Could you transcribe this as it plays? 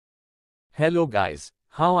Hello guys,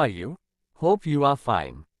 how are you? Hope you are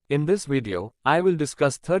fine. In this video, I will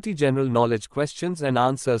discuss 30 general knowledge questions and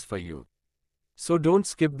answers for you. So don't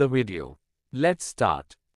skip the video. Let's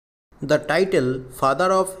start. The title Father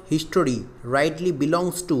of History rightly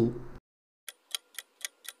belongs to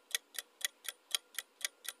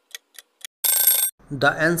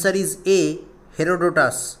the answer is A.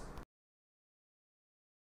 Herodotus.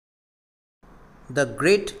 The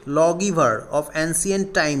great lawgiver of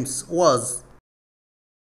ancient times was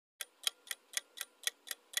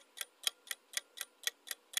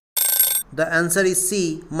the answer is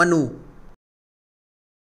C. Manu.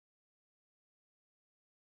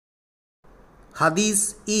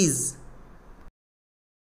 Hadith is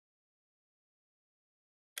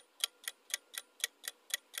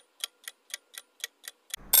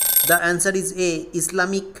the answer is A.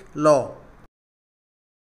 Islamic law.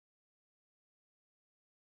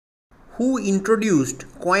 Who introduced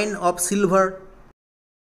coin of silver?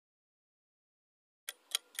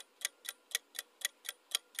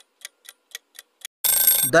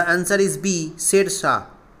 The answer is B. Sher Shah.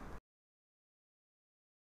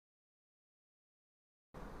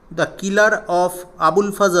 The killer of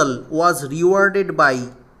Abul Fazl was rewarded by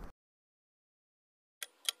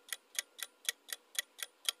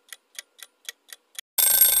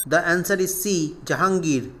the answer is C.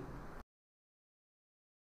 Jahangir.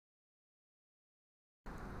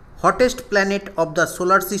 Hottest planet of the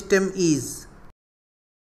solar system is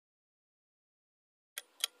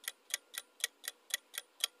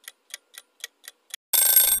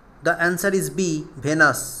the answer is B.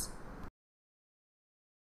 Venus.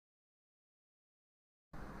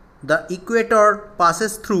 The equator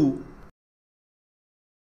passes through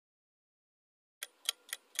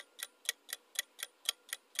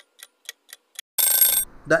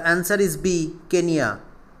the answer is B. Kenya.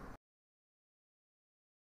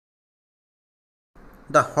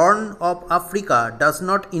 The Horn of Africa does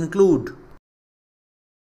not include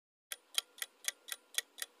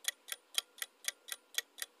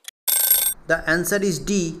the answer is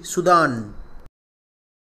D. Sudan.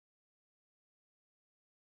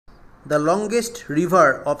 The longest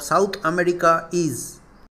river of South America is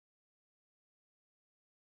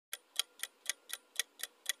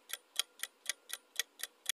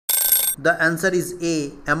the answer is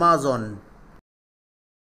A. Amazon.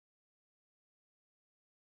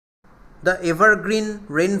 The evergreen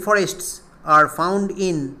rainforests are found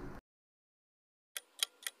in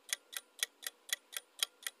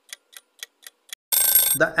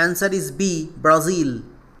the answer is B. Brazil.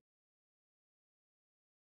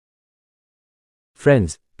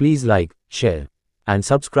 Friends, please like, share, and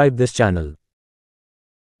subscribe this channel.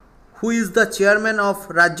 Who is the chairman of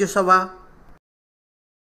Rajya Sabha?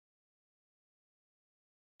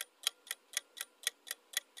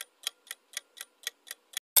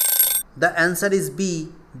 The answer is B.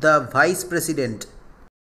 The Vice President.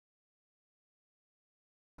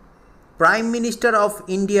 Prime Minister of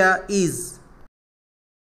India is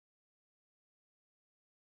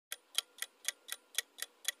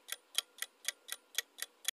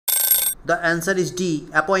the answer is D.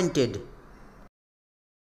 Appointed.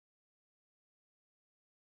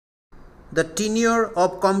 The tenure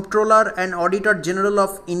of Comptroller and Auditor General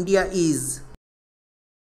of India is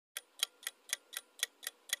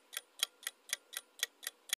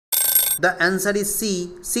the answer is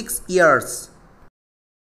C. 6 years.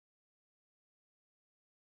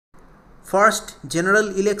 First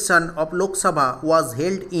general election of Lok Sabha was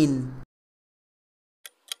held in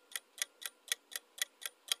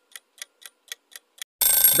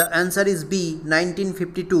the answer is B.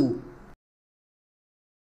 1952.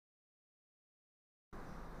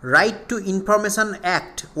 Right to Information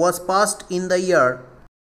Act was passed in the year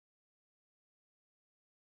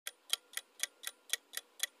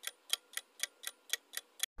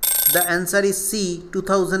the answer is C.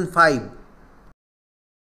 2005.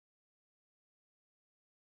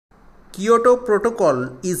 Kyoto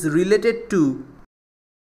Protocol is related to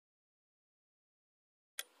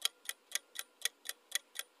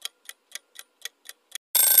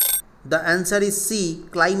the answer is C.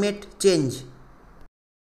 Climate change.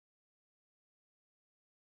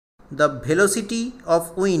 The velocity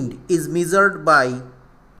of wind is measured by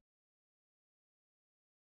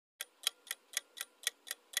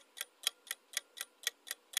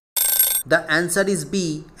the answer is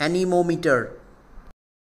B. Anemometer.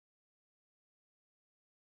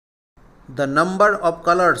 The number of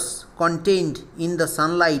colors contained in the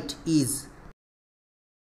sunlight is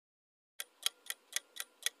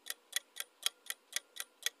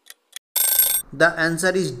the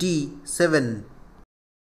answer is D. 7.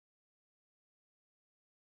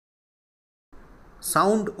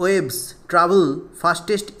 Sound waves travel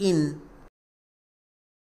fastest in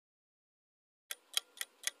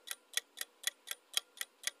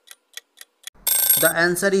The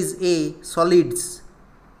answer is A. Solids.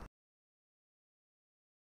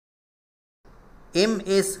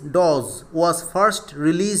 MS-DOS was first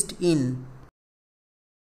released in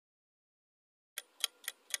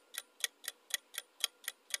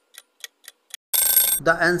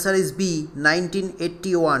The answer is B.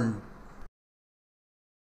 1981.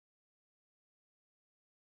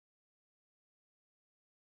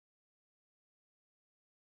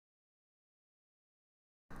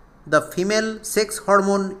 The female sex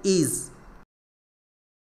hormone is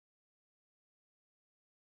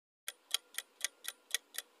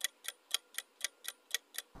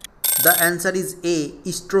The answer is A.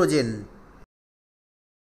 Estrogen.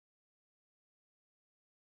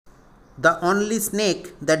 The only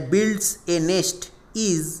snake that builds a nest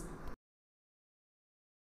is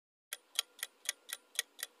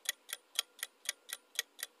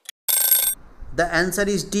The answer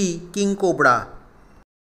is D. King cobra.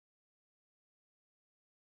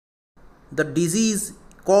 The disease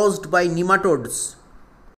caused by nematodes.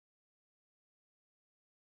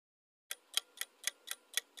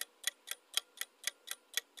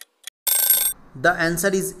 The answer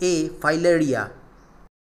is A. Filaria.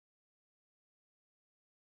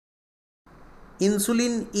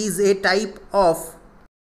 Insulin is a type of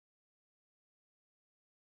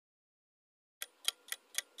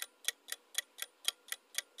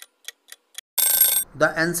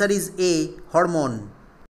The answer is A. Hormone.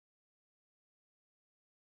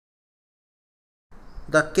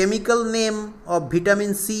 The chemical name of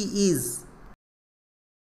vitamin C is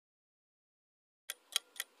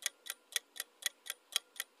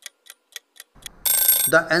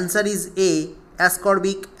The answer is A.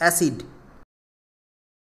 Ascorbic acid.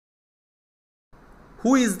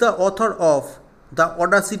 Who is the author of The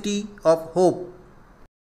Audacity of Hope?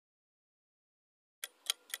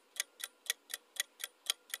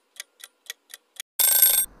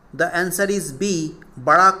 The answer is B.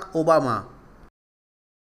 Barack Obama.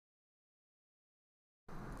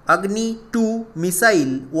 Agni 2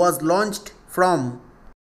 missile was launched from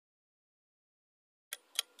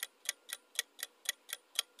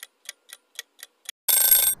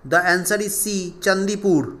The answer is C.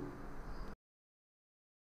 Chandipur.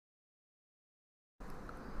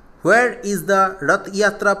 Where is the Rath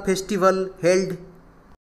Yatra festival held?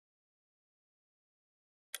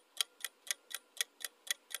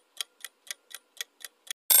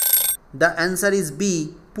 The answer is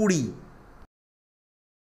B. Puri.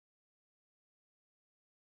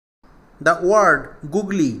 The word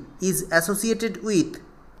googly is associated with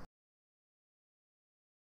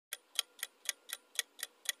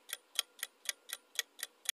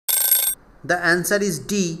The answer is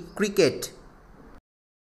D. Cricket.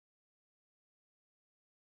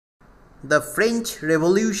 The French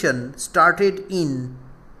Revolution started in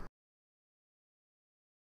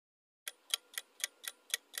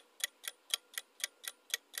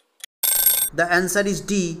The answer is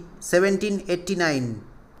D. 1789.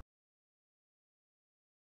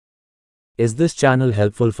 Is this channel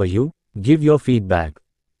helpful for you? Give your feedback.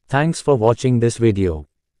 Thanks for watching this video.